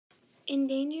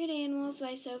Endangered Animals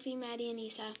by Sophie, Maddie, and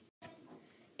Isa.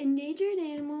 Endangered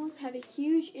animals have a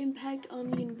huge impact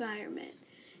on the environment.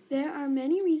 There are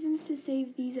many reasons to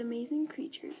save these amazing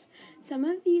creatures. Some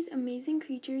of these amazing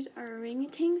creatures are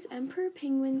orangutans, emperor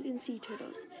penguins, and sea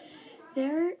turtles.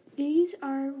 These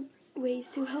are ways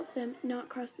to help them not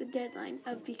cross the deadline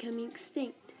of becoming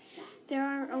extinct. These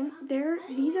are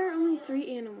only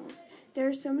 3 animals. There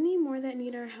are so many more that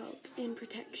need our help and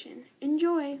protection.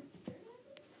 Enjoy!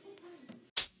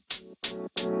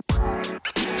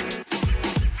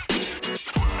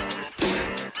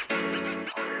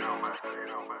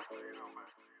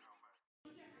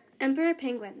 Emperor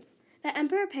penguins. The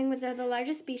emperor penguins are the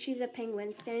largest species of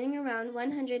penguins, standing around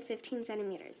 115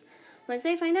 centimeters. Once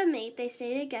they find a mate, they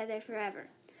stay together forever,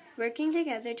 working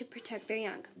together to protect their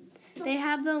young. They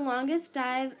have the longest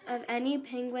dive of any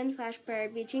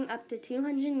penguin/bird, reaching up to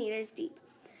 200 meters deep.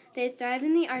 They thrive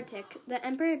in the Arctic. The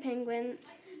emperor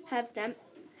penguins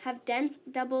have dense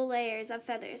double layers of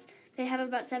feathers. They have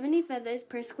about 70 feathers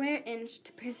per square inch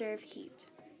to preserve heat.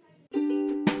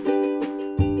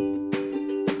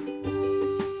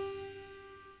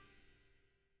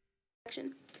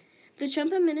 The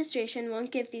Trump administration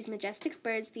won't give these majestic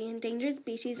birds the Endangered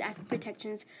Species Act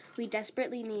protections we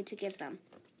desperately need to give them.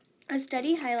 A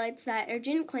study highlights that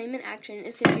urgent climate action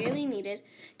is severely needed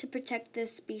to protect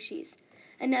this species.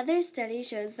 Another study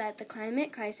shows that the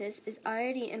climate crisis is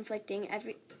already inflicting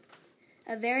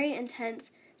a very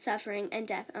intense suffering and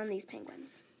death on these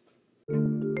penguins.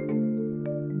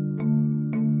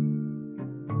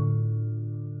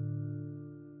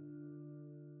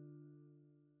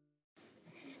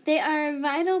 They are a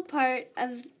vital part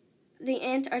of the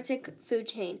Antarctic food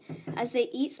chain, as they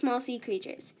eat small sea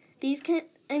creatures. These can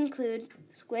include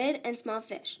squid and small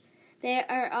fish. They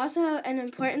are also an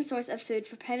important source of food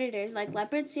for predators like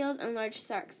leopard seals and large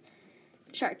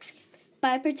sharks.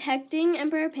 By protecting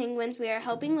emperor penguins, we are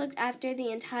helping look after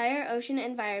the entire ocean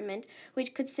environment,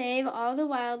 which could save all the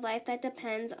wildlife that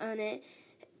depends on it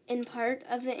in part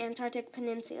of the Antarctic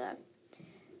Peninsula.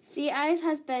 Sea ice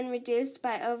has been reduced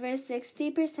by over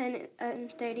 60% in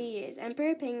 30 years.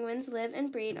 Emperor penguins live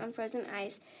and breed on frozen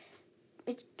ice,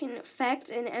 which can affect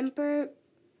an emperor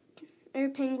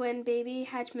penguin baby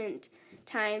hatchment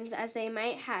times, as they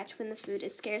might hatch when the food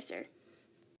is scarcer.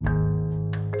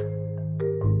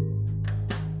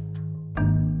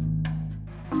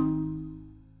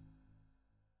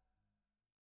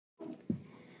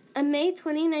 A May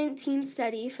 2019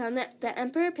 study found that the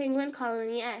emperor penguin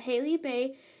colony at Haley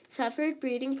Bay suffered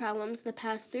breeding problems the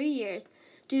past 3 years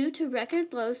due to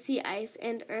record low sea ice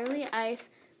and early ice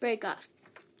breakoff.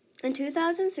 In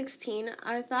 2016,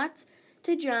 our thoughts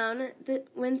to drown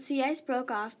when sea ice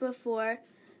broke off before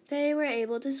they were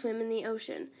able to swim in the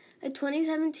ocean. A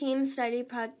 2017 study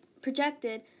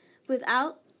projected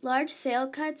without large sail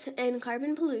cuts and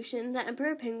carbon pollution, the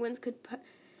emperor penguins could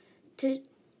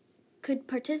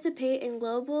participate in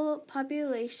global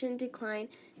population decline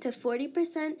to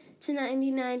 40% to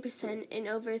 99% in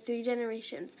over 3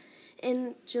 generations.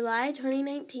 In July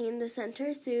 2019, the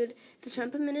center sued the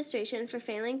Trump administration for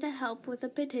failing to help with a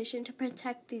petition to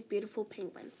protect these beautiful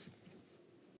penguins.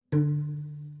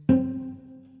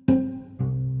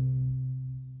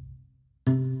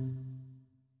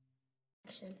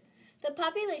 The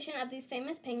population of these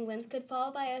famous penguins could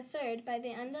fall by a third by the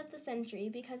end of the century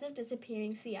because of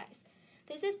disappearing sea ice.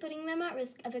 This is putting them at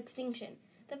risk of extinction.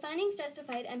 The findings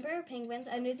justified emperor penguins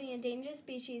under the Endangered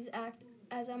Species Act,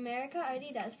 as America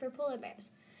already does for polar bears.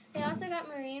 They also got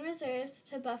marine reserves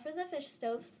to buffer the fish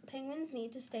stocks penguins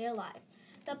need to stay alive.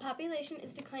 The population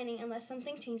is declining unless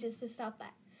something changes to stop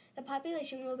that. The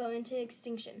population will go into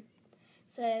extinction,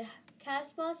 said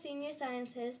Caswell, senior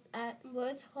scientist at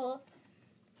Woods Hole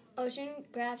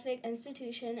Oceanographic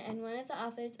Institution and one of the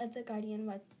authors of the Guardian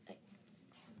website.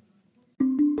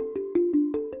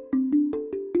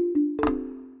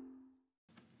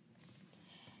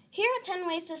 Here are 10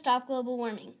 ways to stop global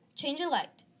warming. Change a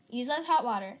light. Use less hot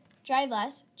water. Drive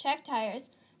less. Check tires.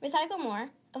 Recycle more.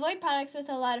 Avoid products with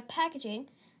a lot of packaging.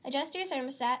 Adjust your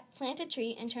thermostat. Plant a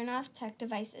tree. And turn off tech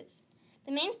devices.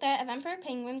 The main threat of emperor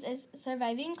penguins is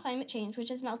surviving climate change,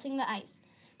 which is melting the ice.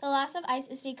 The loss of ice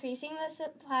is decreasing the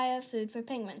supply of food for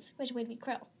penguins, which would be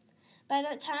krill. By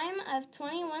the time of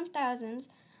 21,000,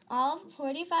 all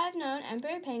 45 known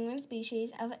emperor penguin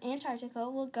species of Antarctica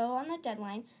will go on the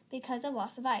deadline because of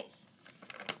loss of ice.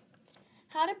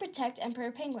 How to protect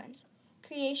emperor penguins.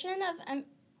 Creation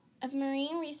of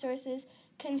marine resources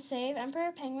can save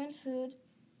emperor penguin food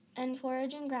and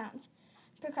foraging grounds.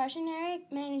 Precautionary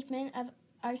management of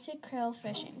Arctic krill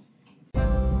fishing.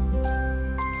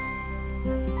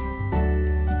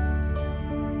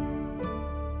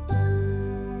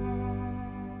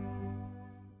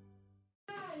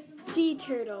 Sea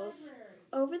turtles.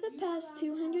 Over the past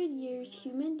 200 years,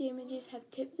 human damages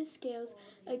have tipped the scales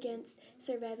against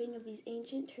surviving of these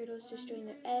ancient turtles, destroying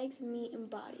their eggs, meat, and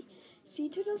body. Sea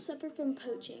turtles suffer from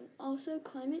poaching. Also,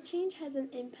 climate change has an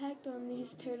impact on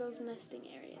these turtles' nesting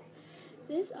area.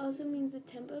 This also means the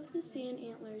temp of the sand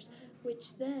antlers,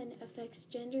 which then affects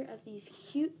gender of these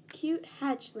cute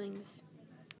hatchlings.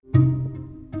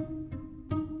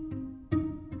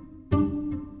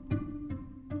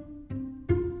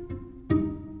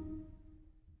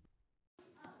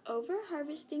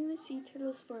 Over-harvesting the sea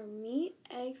turtles for meat,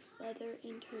 eggs, leather,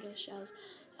 and turtle shells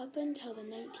up until the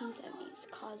 1970s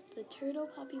caused the turtle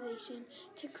population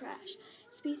to crash.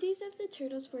 Species of the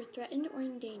turtles were threatened or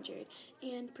endangered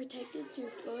and protected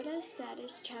through Florida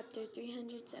Status Chapter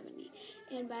 370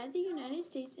 and by the United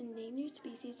States Endangered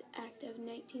Species Act of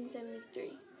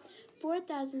 1973.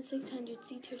 4,600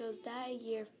 sea turtles die a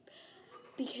year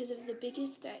because of the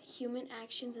biggest threat, human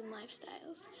actions and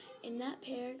lifestyles. And that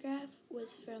paragraph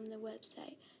was from the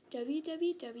website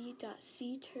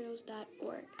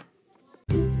www.seaturtles.org.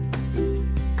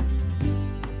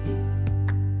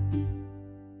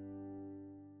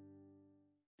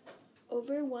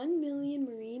 Over 1 million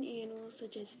marine animals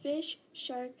such as fish,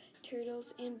 shark,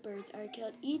 turtles, and birds are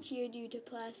killed each year due to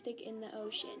plastic in the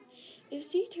ocean. If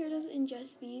sea turtles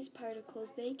ingest these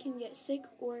particles, they can get sick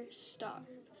or starve.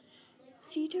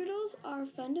 Sea turtles are a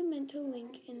fundamental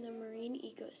link in the marine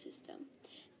ecosystem.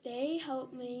 They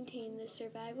help maintain the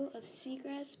survival of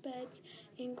seagrass beds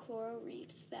and coral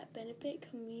reefs that benefit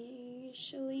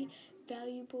commercially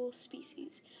valuable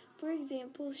species. For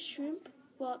example, shrimp,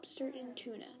 lobster, and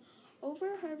tuna.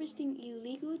 Over-harvesting,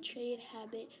 illegal trade,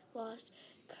 habit loss,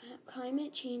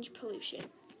 climate change, pollution.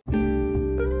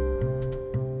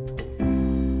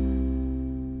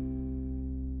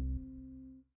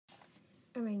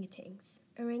 Orangutans.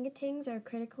 Orangutans are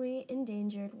critically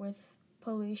endangered with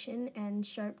pollution and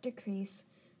sharp decrease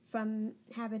from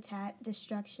habitat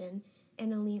destruction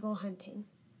and illegal hunting.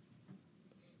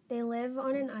 They live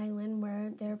on an island where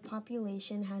their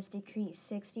population has decreased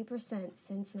 60%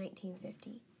 since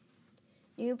 1950.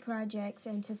 New projects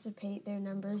anticipate their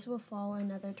numbers will fall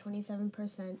another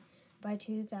 27% by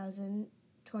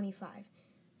 2025.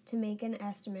 To make an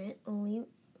estimate, only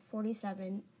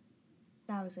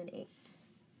 47,000 apes.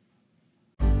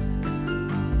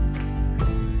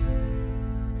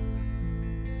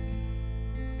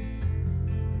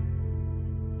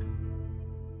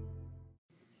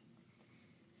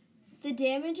 The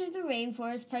damage of the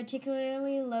rainforest,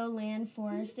 particularly lowland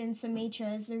forest in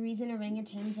Sumatra, is the reason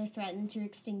orangutans are threatened to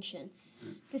extinction.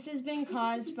 This has been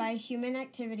caused by human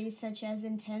activities such as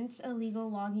intense illegal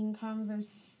logging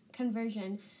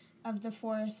conversion of the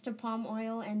forest to palm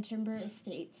oil and timber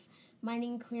estates,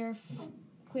 mining,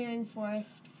 clearing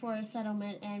forest for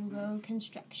settlement, and road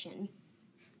construction.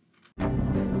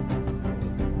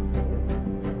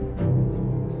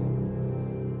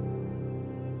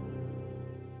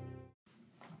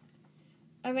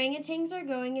 Orangutans are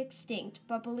going extinct,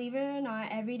 but believe it or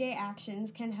not, everyday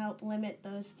actions can help limit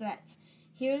those threats.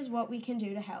 Here's what we can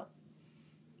do to help.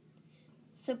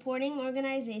 Supporting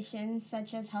organizations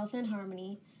such as Health and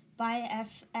Harmony, buy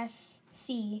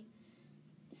FSC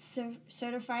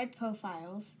certified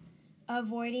profiles,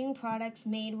 avoiding products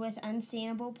made with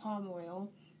unsustainable palm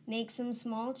oil, make some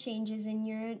small changes in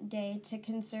your day to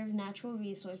conserve natural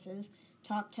resources,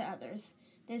 talk to others.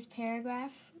 This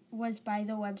paragraph was by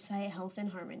the website Health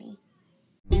and Harmony.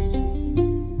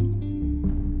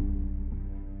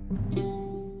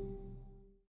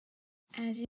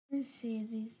 As you can see,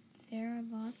 there are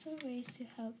lots of ways to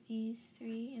help these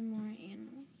 3 and more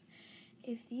animals.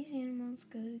 If these animals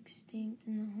go extinct,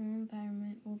 then the whole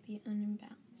environment will be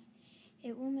unimbalanced.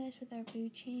 It will mess with our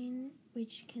food chain,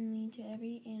 which can lead to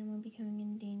every animal becoming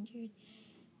endangered,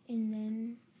 and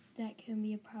then that can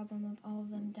be a problem of all of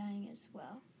them dying as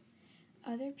well.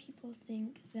 Other people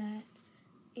think that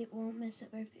it won't mess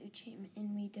up our food chain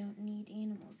and we don't need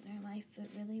animals in our life, but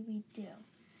really we do.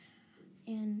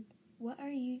 And what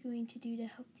are you going to do to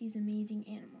help these amazing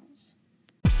animals?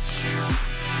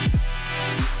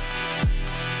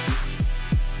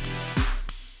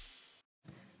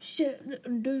 Shut the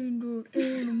endangered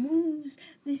animals.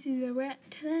 This is a rat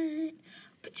time.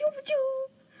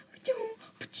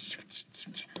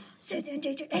 Shut the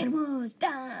endangered animals.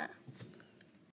 Die.